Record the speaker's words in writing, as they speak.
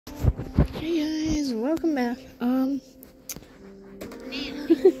Hey guys, welcome back. I'm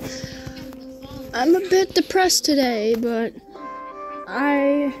a bit depressed today, but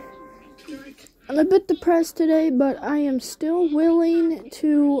I'm I am still willing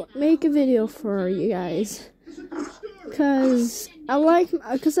to make a video for you guys. Cause I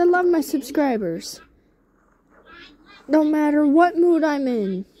love my subscribers. No matter what mood I'm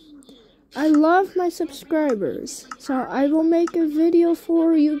in, I love my subscribers. So I will make a video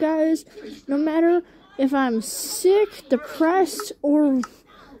for you guys, no matter if I'm sick, depressed, or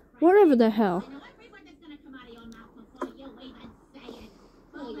whatever the hell.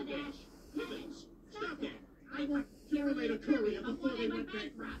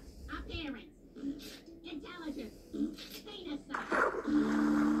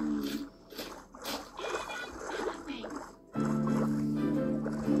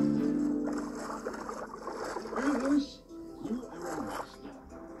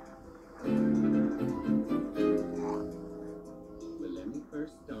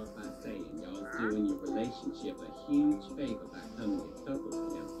 Doing your relationship a huge favor by coming to couples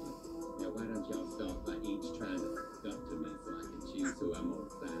counseling. Now, why don't y'all start by each trying to stick up to me so I can choose who I'm on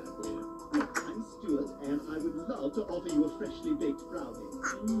side with? I'm Stuart, and I would love to offer you a freshly baked brownie.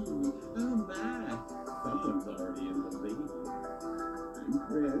 Oh my! Someone's already in the lead. I'm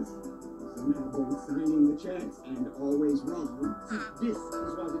Chris, somehow both signing the checks and always wrong. This is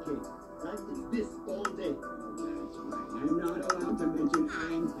why the cake. Right? It's this all day. That's right. I'm not allowed to mention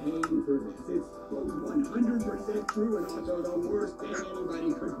I'm paying for this. It's both 100% true and also the worst thing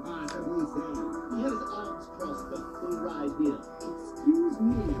anybody could possibly say. He had his arms crossed the full ride here. Excuse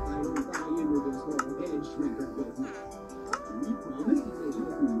me if I don't buy into this whole head shrinker business. We promised he'd make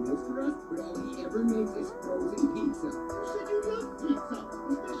healthy meals for us, but all he ever makes is frozen pizza. You said you love pizza,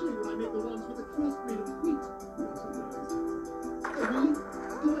 especially when I make the ones with the crust made of wheat. Oh, really?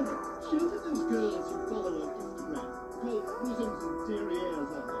 Go ahead. Show to those girls you follow on Instagram. Called bosoms and derrieres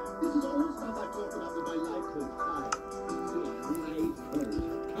on there. This is all stuff I talk about with my life coach, Kyle. Life coach.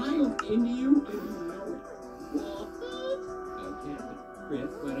 I'm into you and you know it. What? Okay.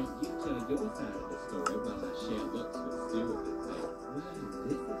 Chris, why don't you tell your side of the story while I share looks with Stuart and say, wow,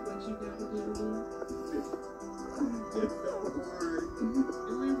 this is what you got to deal with? It's so hard.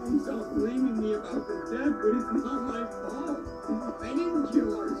 Everyone stop blaming me about the death, but it's not my fault. I didn't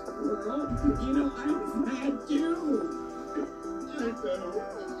kill our squirrel. You know, I was mad too. I know.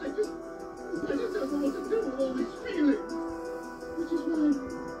 I just don't know what to do with all these feelings. Which is why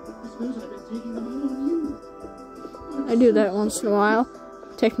I suppose I've been taking them out on you. I do that once in a while.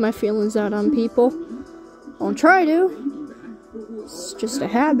 Take my feelings out on people. I'll try to. It's just a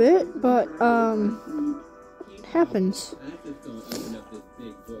habit, but it happens.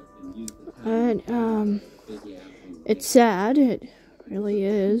 And it's sad. It really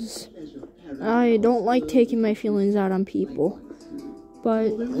is. I don't like taking my feelings out on people,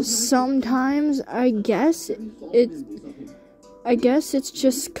 but sometimes I guess it's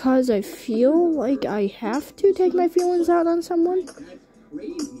just 'cause I feel like I have to take my feelings out on someone.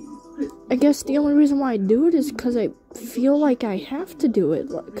 I guess the only reason why I do it is 'cause I feel like I have to do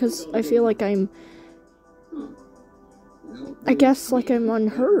it, 'cause I feel like I'm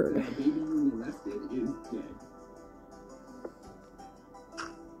unheard.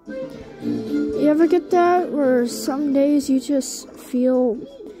 You ever get that, where some days you just feel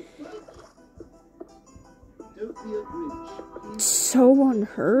so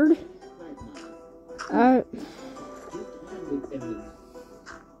unheard?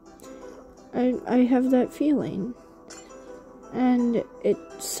 I have that feeling, and it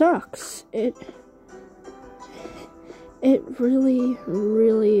sucks. It really,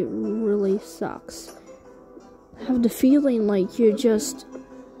 really, really sucks. I have the feeling like you're just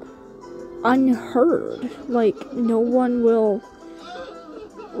unheard, like no one will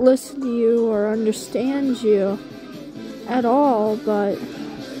listen to you or understand you at all, but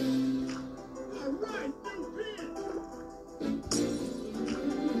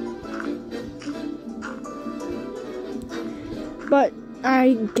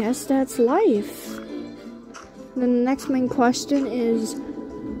I guess that's life. Then the next main question is,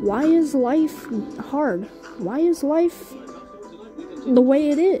 why is life hard? Why is life the way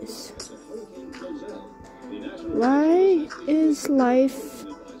it is? Why is life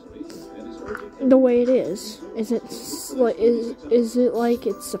the way it is? Is it like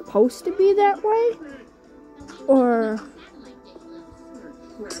it's supposed to be that way? Or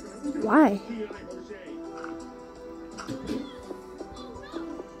why?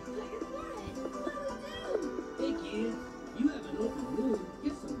 Hey kid, you have an open wound.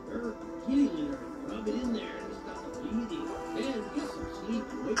 Get some dirt, kitty litter, rub it in there and stop bleeding. Then get some sleep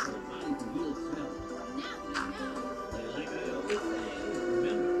and wake up. body to heal itself. Now you know. And like I always say,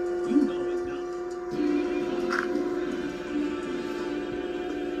 remember, you know it now.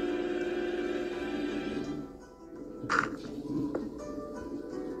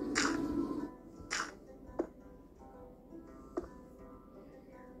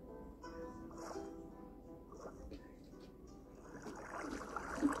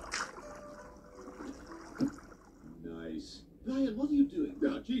 Nice. Brian, what are you doing?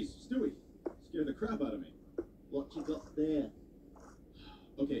 Oh, jeez, Stewie. Scared the crap out of me. What you got there?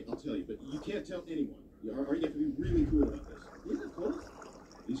 Okay, I'll tell you, but you can't tell anyone. You have to be really cool about this. Yeah, of course.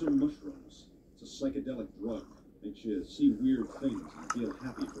 These are mushrooms. It's a psychedelic drug. Makes you see weird things and feel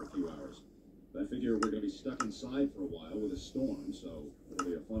happy for a few hours. But I figure we're going to be stuck inside for a while with a storm, so it'll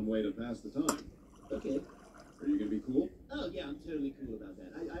be a fun way to pass the time. Okay. Are you going to be cool? Oh, yeah, I'm totally cool about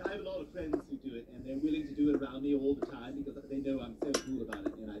that. I have a lot of friends who do it, and they're willing to do it around me all the time because they know I'm so cool about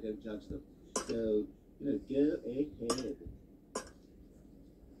it and I don't judge them. So, go ahead.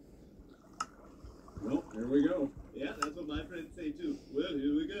 Well, here we go. Yeah, that's what my friends say too. Well,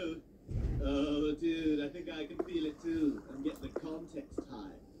 here we go. Oh, dude, I think I can feel it too. I'm getting the context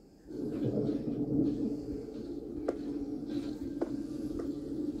high.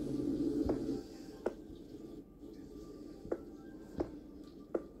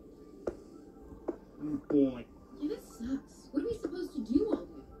 Oh, boy. Yeah, this sucks. What are we supposed to do all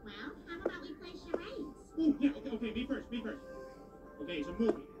day? Well, how about we play charades? Oh, yeah, okay, me first. Okay, it's a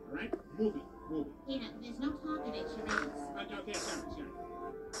movie, all right? Movie. Peter, there's no talking at charades. Okay, sorry.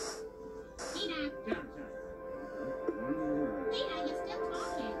 Peter, Sorry. Peter, you're still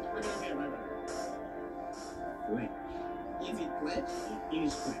talking. Okay, right. Fletch. Is it Fletch? It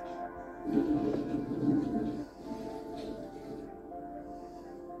is Fletch.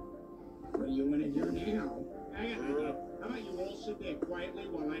 What do you want to do now? Hang on. How about you all sit there quietly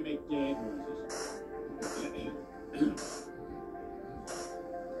while I make dad noises?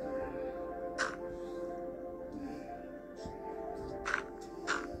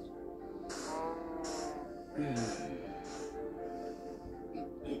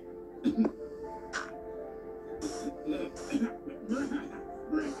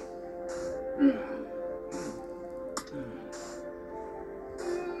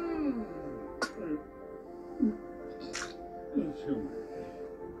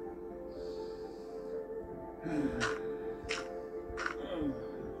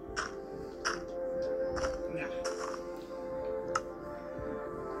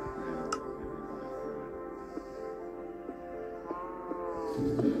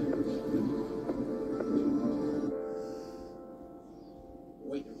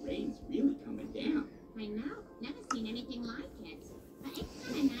 Boy, the rain's really coming down. I know. Never seen anything like it. But it's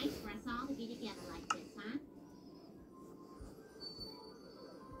kind of nice for us all to be together like this, huh?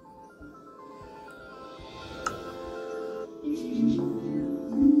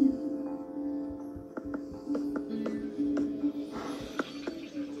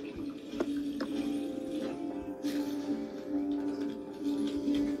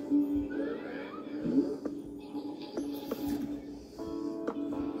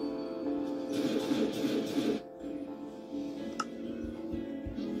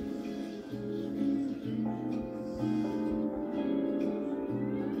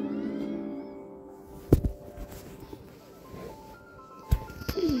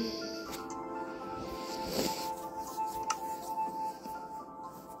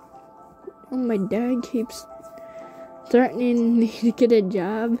 My dad keeps threatening me to get a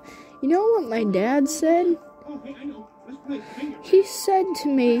job. You know what my dad said? Oh, hey, I know. Let's play finger. He said to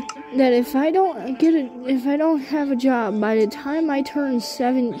me that if I don't have a job by the time I turn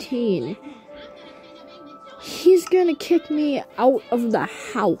 17, he's gonna kick me out of the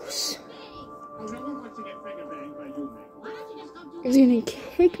house. Oh, no one wants to get finger banged by you, man. Why don't you just go do He's gonna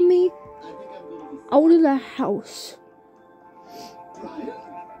kick me out of the house.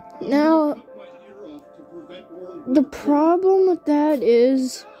 Now, the problem with that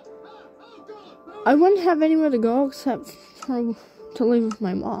is I wouldn't have anywhere to go except for to live with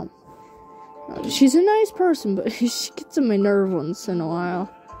my mom. She's a nice person, but she gets on my nerve once in a while.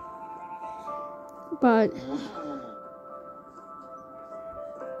 But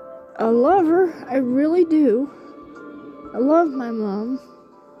I love her. I really do. I love my mom.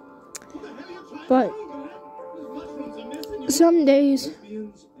 But some days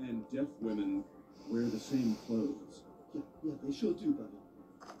Lesbians and deaf women wear the same clothes. Yeah, they sure do, buddy.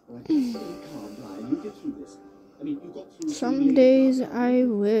 All right, stay calm, Brian. You get through this. I mean, you got through. some days I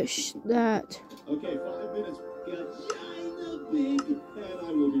wish that Okay, 5 minutes. Got China, big. And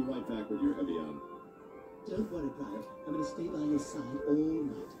I will be right back with your heavy on. Don't worry, Brian. I'm gonna stay by your side all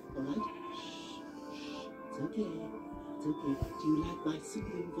night. All right? okay. It's okay. Do you like my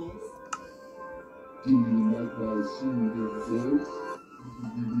soothing voice? Do you like my soothing voice?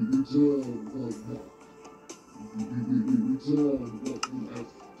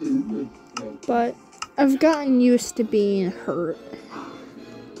 But I've gotten used to being hurt.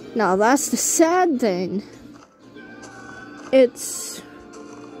 Now that's the sad thing. It's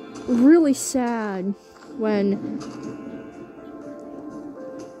really sad when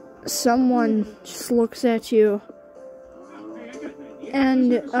someone just looks at you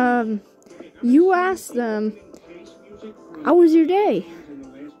and you ask them, how was your day?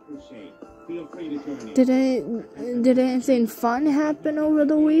 Did anything fun happen over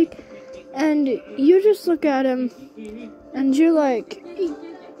the week? And you just look at him and you're like,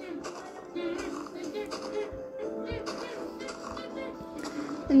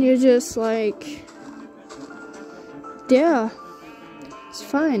 and you're just like, yeah, it's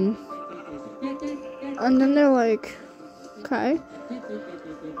fine. And then they're like, okay,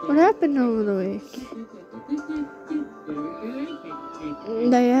 what happened over the week?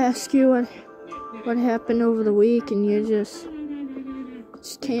 And they ask you what happened over the week, and you just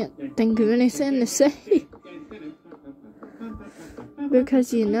can't think of anything to say.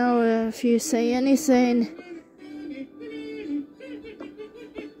 Because you know, if you say anything,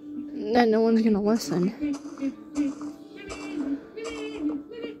 then no one's gonna listen.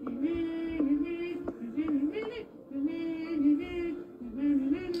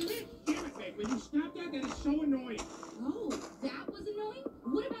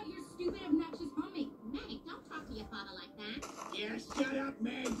 Shut up,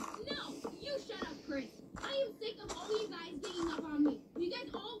 Meg! No, you shut up, Chris. I am sick of all you guys ganging up on me. You guys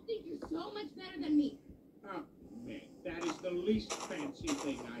all think you're so much better than me. Oh, Meg, that is the least fancy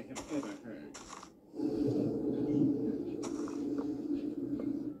thing I have ever heard.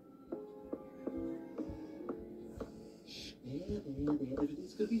 There.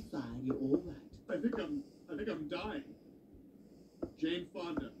 Everything's gonna be fine. You're all right. I think I'm dying. Jane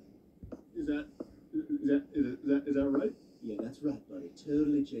Fonda. Is that right? Yeah, that's right, buddy.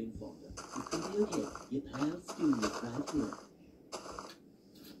 Totally Jane Fonda. It's gonna be okay. Your pal Stu is right here.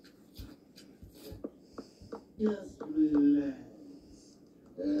 Just relax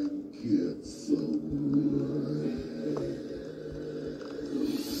and get some rest.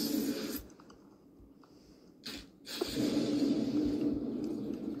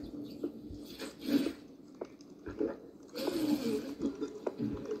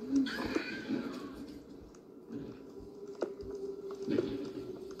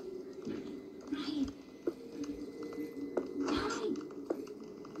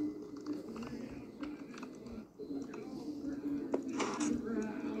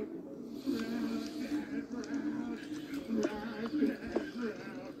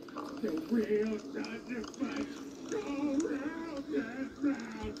 We'll start the fight. Go round and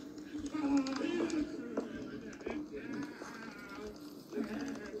round.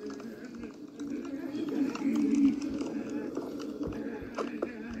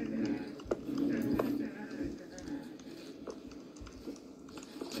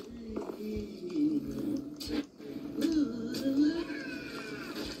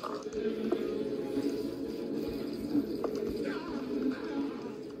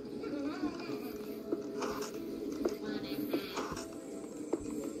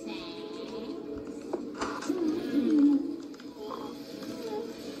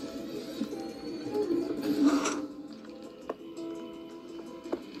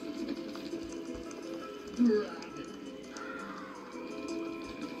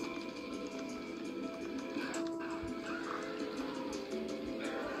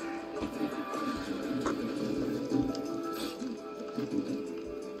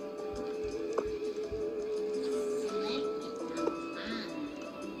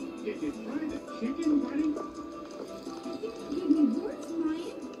 Did you try the chicken, buddy? Give me words,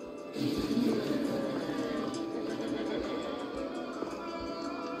 Ryan.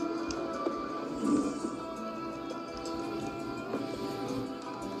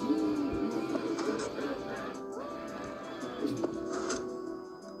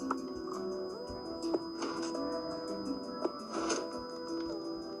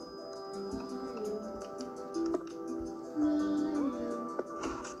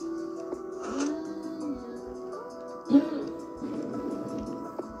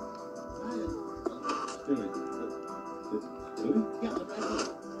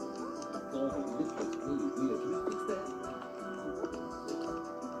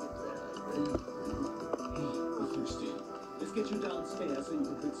 Let's get you downstairs so you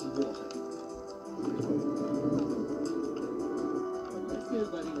can drink some water. Let's go,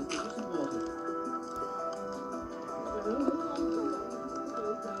 buddy. Let's get you some water.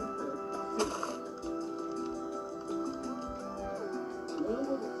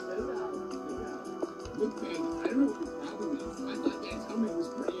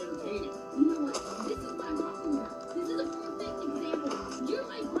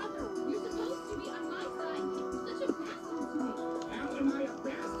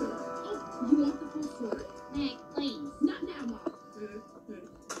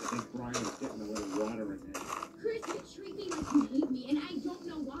 Brian's getting a little water in there. Chris, you treat me like you hate me, and I don't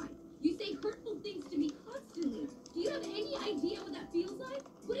know why. You say hurtful things to me constantly. Do you have any idea what that feels like?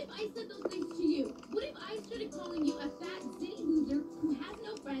 What if I said those things to you? What if I started calling you a fat, city loser who has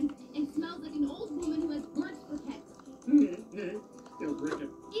no friends and smells like an old woman who has words for pets? Still drinking.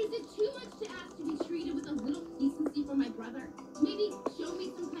 Is it too much to ask to be treated with a little decency from my brother? Maybe show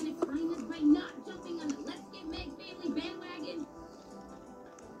me some kind of kindness by not jumping on the Let's Get Meg family bandwagon?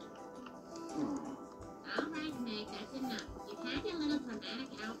 All right, Meg, that's enough. You've had your little dramatic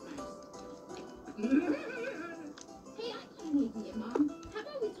outburst. Hey, I got an idea, Mom. How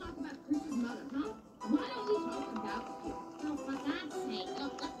about we talk about Chris's mother, huh? Why don't we talk about you? Oh, for God's sake,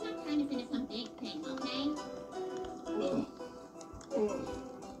 look, let's not turn this into some big thing, okay? Oh,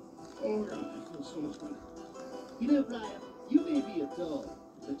 God, I feel so much better. You know, Brian, you may be a dog,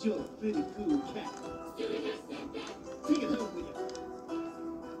 but you're a pretty cool cat. Stewie just said that. Take it home with you.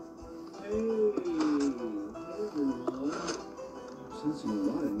 Hey, everyone. I'm sensing a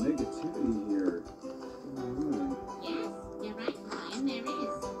lot of negativity here. Yes, you're right, Brian, there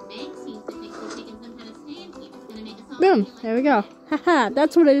is. Meg seems to think she's taking some kind of stand here that's gonna make us all Boom. feel like There we go. Haha.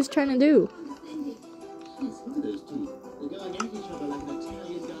 That's what I was trying to do. She's herders, too. They're going at each other like an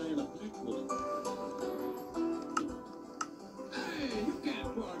Italian guy and a black woman. Hey, you can't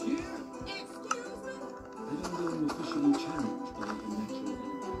park here. Excuse me? Having been officially challenged by her natural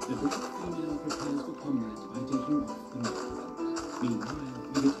enemy, the black female prepares for combat by taking off the mask. Meanwhile,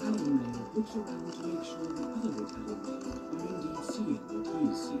 the Italian male looks around to make sure the other Italian male are indeed seeing what he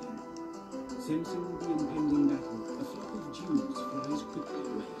is seeing. Sensing the impending battle, a flock of Jews flies quickly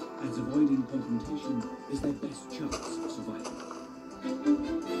away, as avoiding confrontation is their best chance of survival.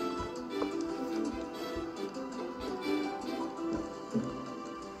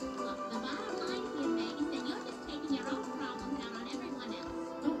 Look, the bottom line here, Meg, is that you're just taking your own problems out on everyone else.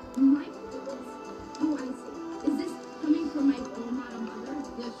 Oh, my problems? Oh, I see. Is this coming from my role model mother?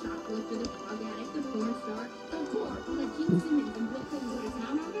 The shoplifter, the drug addict, the porn star, the whore who let Gene Simmons and Bill Clinton go to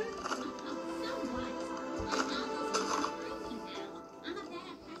town on her? Oh, so what? Like, all those things are behind me now. I'm a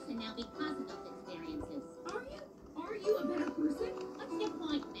better person now because of those experiences. Are you? Are you a better person? What's your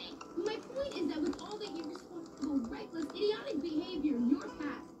point, Meg? My point is that with all that irresponsible, reckless, idiotic behavior in your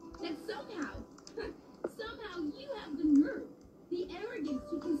past, that somehow you have the nerve, the arrogance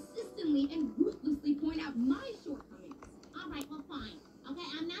to consistently and ruthlessly point out my shortcomings. All right, well, fine. Okay,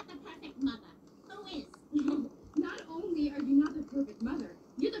 I'm not the perfect mother. Who is? No, not only are you not the perfect mother,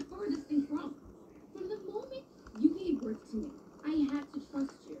 you're the furthest thing from. From the moment you gave birth to me, I had to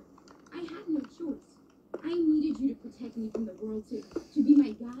trust you. I had no choice. I needed you to protect me from the world, to be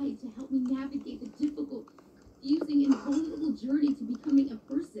my guide, to help me navigate the difficult, confusing, and vulnerable journey to becoming a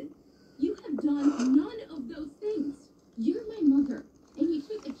person. You have done none of those things. You're my mother, and you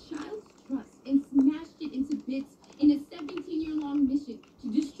took a child's trust and smashed it into bits in a 17-year-long mission to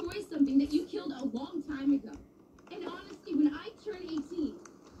destroy something that you killed a long time ago. And honestly, when I turn 18,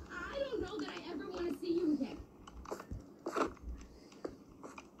 I don't know that I ever want to see you again.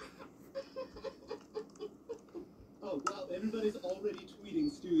 Oh, wow, everybody's already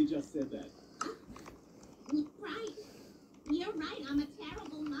tweeting Stewie just said that. Right. You're right. I'm a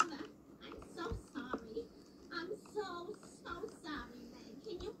terrible mother. I'm so sorry. I'm so sorry, Meg.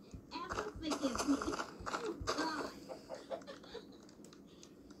 Can you ever forgive me? Oh, God.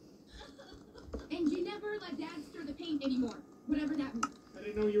 And you never let Dad stir the paint anymore, whatever that means. I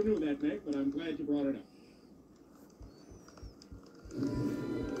didn't know you knew that, Meg, but I'm glad you brought it up.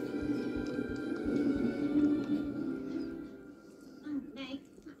 Meg,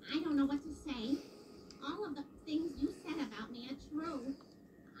 I don't know what to say. All of the things you said about me are true.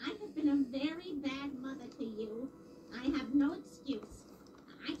 I have been a very bad mother to you. I have no excuse.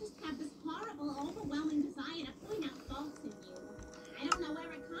 I just have this horrible, overwhelming desire to point out faults in you. I don't know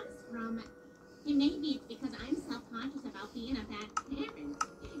where it comes from. And maybe it's because I'm self-conscious about being a bad parent.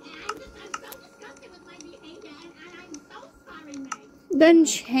 And I'm so disgusted with my behavior, and I'm so sorry, Meg. Then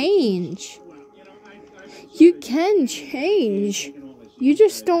change. Well, you know, I've You can change. You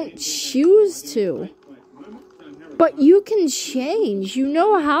just don't choose to. But you can change. You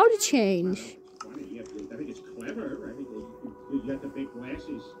know how to change. Funny, I think it's clever, right? You got the big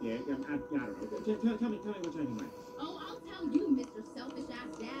glasses. Yeah, I don't know. Tell me what's on your mind. Oh, I'll tell you, Mr.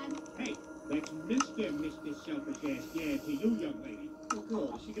 Selfish-ass Dad. Hey, that's Mr. Selfish-ass Dad to you, young lady. Oh,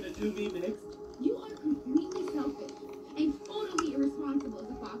 God, is she gonna do me next? You are completely selfish and totally irresponsible as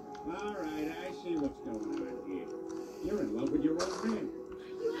a father. All right, I see what's going on here. You're in love with your own man.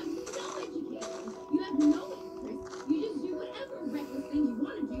 You have no education. You have no interest. You just do whatever reckless thing you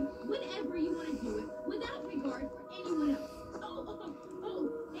want to do, whenever you want to do it, without regard for anyone else. Oh,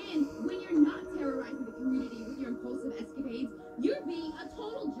 and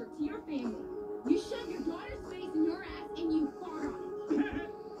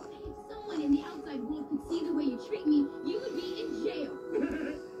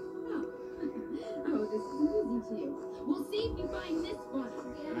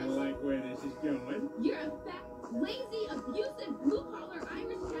lazy, abusive, blue-collar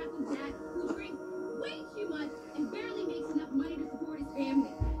Irish Catholic dad who drinks way too much and barely makes enough money to support his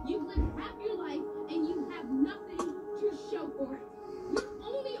family. You've lived half your life and you have nothing to show for it. Your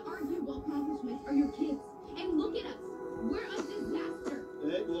only arguable accomplishments are your kids. And look at us. We're a disaster.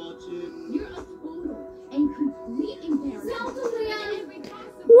 Hey, watch it. You're a total and complete embarrassment. In every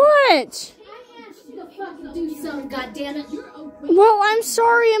possible What? Fucking do something, goddammit. You're a Well, I'm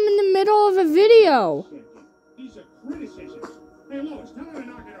sorry, I'm in the middle of a video. These are criticisms. Hey, Lois, tell her to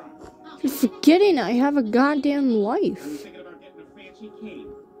knock it off. You're forgetting I have a goddamn I life. was thinking about getting a fancy cane.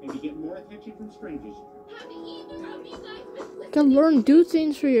 Maybe get more attention from strangers. Have either of you guys been listening? Gotta learn to do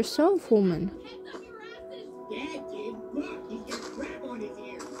things for yourself, woman. Heads up your asses. Dad, kid, look, he's got crap on his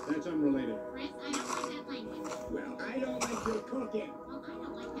ear. That's unrelated. Chris, I don't like that language. Well, I don't like your cooking. Well, I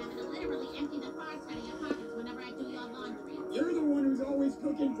don't like having to literally empty the farts out of your pockets whenever I do your laundry. You're the one who's always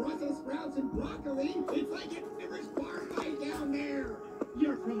cooking Brussels sprouts and broccoli. It's like a Irish bar fight down there.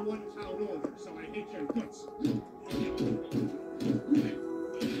 You're from one town over, so I hate your guts.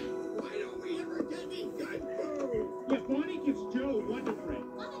 Why don't we ever get any good food? Yeah, Bonnie gives Joe Wonder Bread.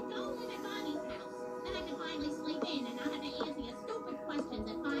 Well, then go live at Bonnie's house. Then I can finally sleep in and not have to answer your stupid questions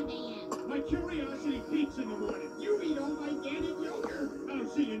at 5 a.m. My curiosity peaks in the morning. You eat all my candied yogurt. I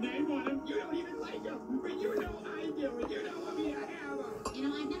don't see your name on him. You don't even like them, but you know I do, and you don't want me to have them. You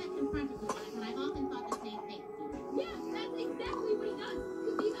know, I've never confronted you on it, but I've often thought the same thing. Yeah, that's exactly what he does.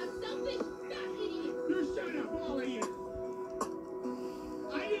 Because he's a selfish, fat idiot. You shut up, all of you.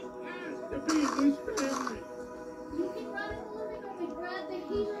 I didn't ask to be in this family. You can run in the living room and grab the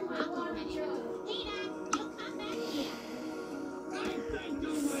heater in my I'll go water with you. jug. Peter, you come back here. I think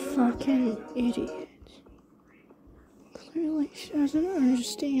on my own. Fucking idiot. Clearly she doesn't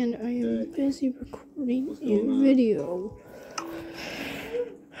understand I am busy recording a video.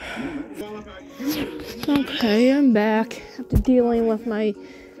 Well, about you. Okay, I'm back after dealing with my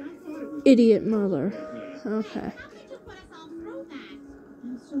idiot mother. Okay. How could you put us all through that?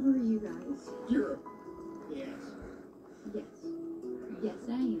 And so are you guys. You're. Yes. Yes. Yes,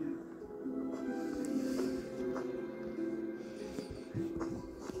 I am.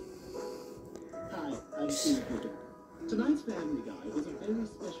 Hi, I'm Steve Coogan. Tonight's Family Guy was a very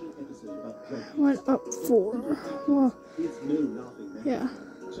special episode about drug use. What up for? Well, It's no laughing matter. yeah.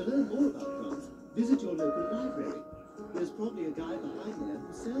 To learn more about drugs, visit your local library. There's probably a guy behind there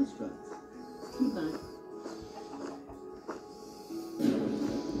who sells drugs. Good night.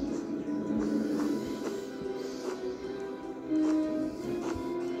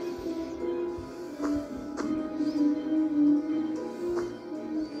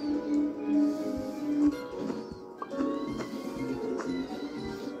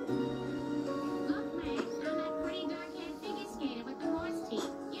 Look, Meg, I'm that pretty dark-haired figure skater with the horse teeth.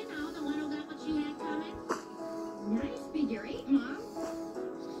 You know, the one who got what you had coming. Nice figure eight, Mom.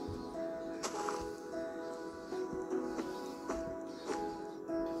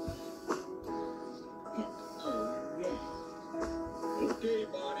 Oh, yeah. Okay,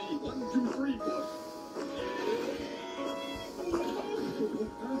 Bonnie. 1, 2, 3, push.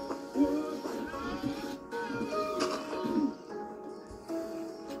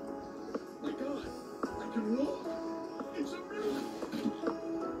 My God, I can walk. It's a miracle.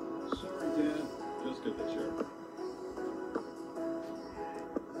 Sorry, Dad. Just get the chair.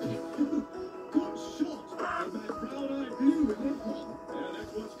 Good shot. With that brown-eyed view with that one. Yeah,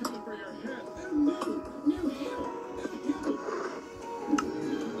 that's what's coming for your head. Oh, no. No, hell. Hell.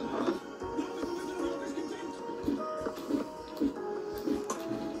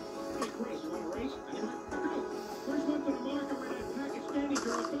 Hey, Chris, you want to race? Anyone? Go. First one to the marker where that Pakistani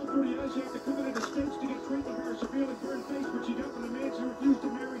girl fell through the ice after coming into States to get treatment for her severely burned face, but she got from the man she refused to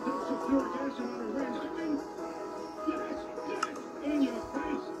marry dumps sulfuric acid on her wrist. Yes, yes, in your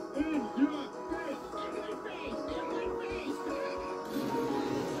face, in your face, in my face, in my face.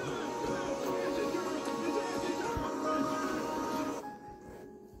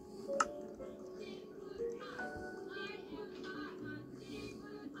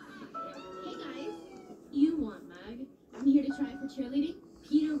 Hey guys, you want Mag? I'm here to try for cheerleading.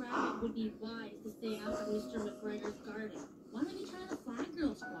 Peter Rabbit would be wise to stay out of Mr. McGregor's garden. Why don't you try the Flag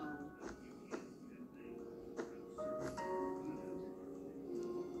Girl Squad?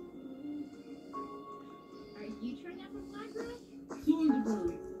 Are you trying out for Flag Girl?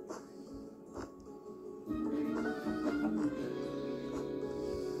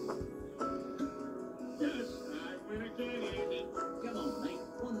 Yes, I win again, Andy. Come on, mate.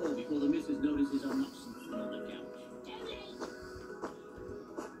 One more before the missus notices I'm not sleeping on the couch.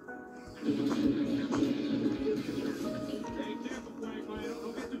 Hey, careful, Quagmire.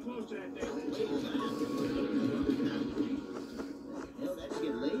 Don't get too close to that thing.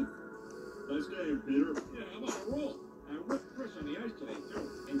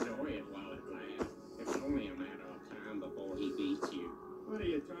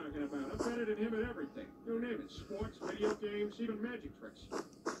 sports, video games, even magic tricks.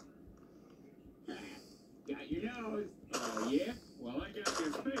 Got your nose. Oh, yeah? Well, I got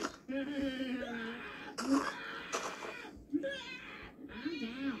your face. Calm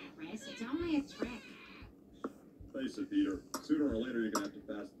down, Chris. It's only a trick. Face it, Peter. Sooner or later, you're gonna have to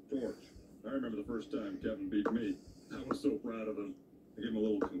pass the torch. I remember the first time Kevin beat me. I was so proud of him. I gave him a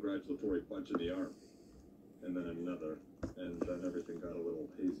little congratulatory punch in the arm. And then another. And then everything got a little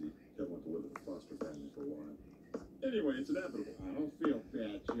hazy. Kevin went to live with a foster family for a while. Anyway, it's inevitable. I don't feel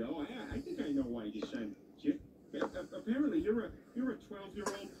bad, Joe. I think I know why you sent you. Apparently, you're a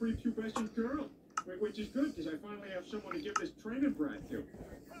 12-year-old prepubescent girl, which is good because I finally have someone to give this training brat to.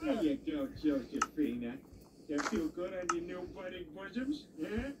 There you go, Josephina. That feel good on your new budding bosoms?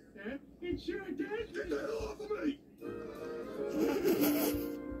 Yeah? It sure does. Get the hell off of me!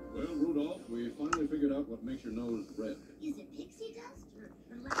 Well, Rudolph, we finally figured out what makes your nose red. Is it pixie dust or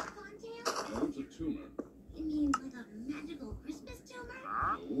leprechaun tail? No, it's a tumor. You mean like a magical Christmas tumor?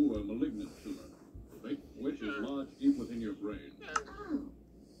 No, a malignant tumor. The fake which is lodged deep within your brain. Oh.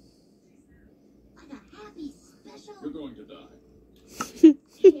 Like a happy special... You're going to die.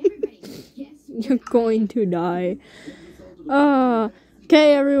 Hey, everybody, guess You're going to die.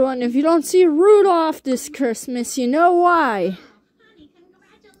 Okay, everyone, if you don't see Rudolph this Christmas, you know why. Honey,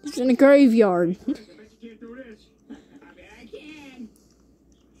 congratulations. He's in a graveyard. I bet you can't do this. I mean, I can.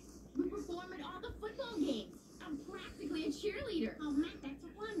 We perform at all the football games. I'm practically a cheerleader. Oh, Matt, that's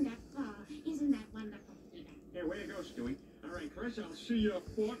wonderful. Isn't that wonderful, Peter? Hey, way to go, Stewie. All right, Chris, I'll see you a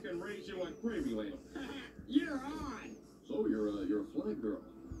fork and raise you a gravy ladle. You're on. So you're a flag girl.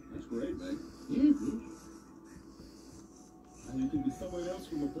 That's great, Meg. Mm-hmm. And you can be someone else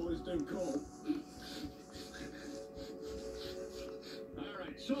when the boys don't call. All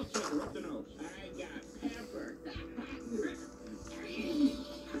right, salt shaker up the nose. I got pepper. Yes,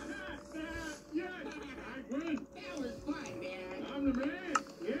 I win. That was fun, man. I'm the man.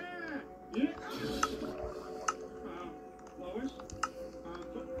 Yeah. Lois,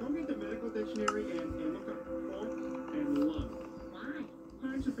 go get the medical dictionary and look up fork and lung. Why?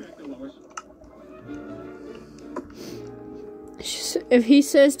 Time's a factor, Lois. If he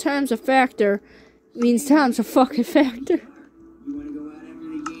says time's a factor, it means time's a fucking factor. You want to go out after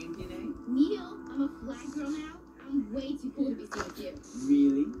the game today? Neil, I'm a flag girl now. I'm way too cool to be seen with you.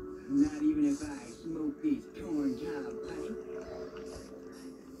 Really? Not even if I smoke this corn cob pipe?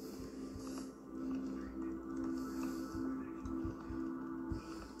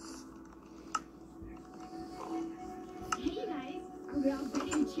 Hey, you guys. Are we all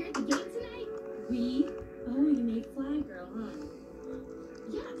ready to cheer at the game tonight? We? Oh, you made flag girl, huh?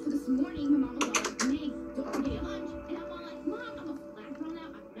 Yeah, so this morning my mom was all like, Meg, don't forget your lunch. And I'm all like, Mom, I'm a flag girl now.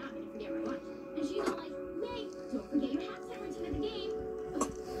 I'm not going to forget my lunch. And she's all like, Meg, don't forget your halftime routine at the game.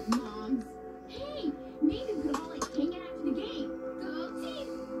 Moms. Hey, maybe we could all like hang out after the game. Go team.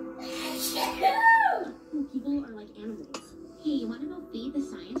 Well, people are like animals. Hey, you want to go feed the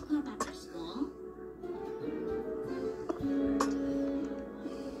science club after school?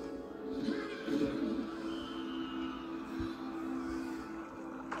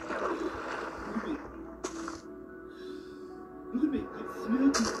 Look at me. I smell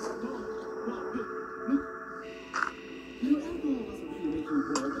you. Stop.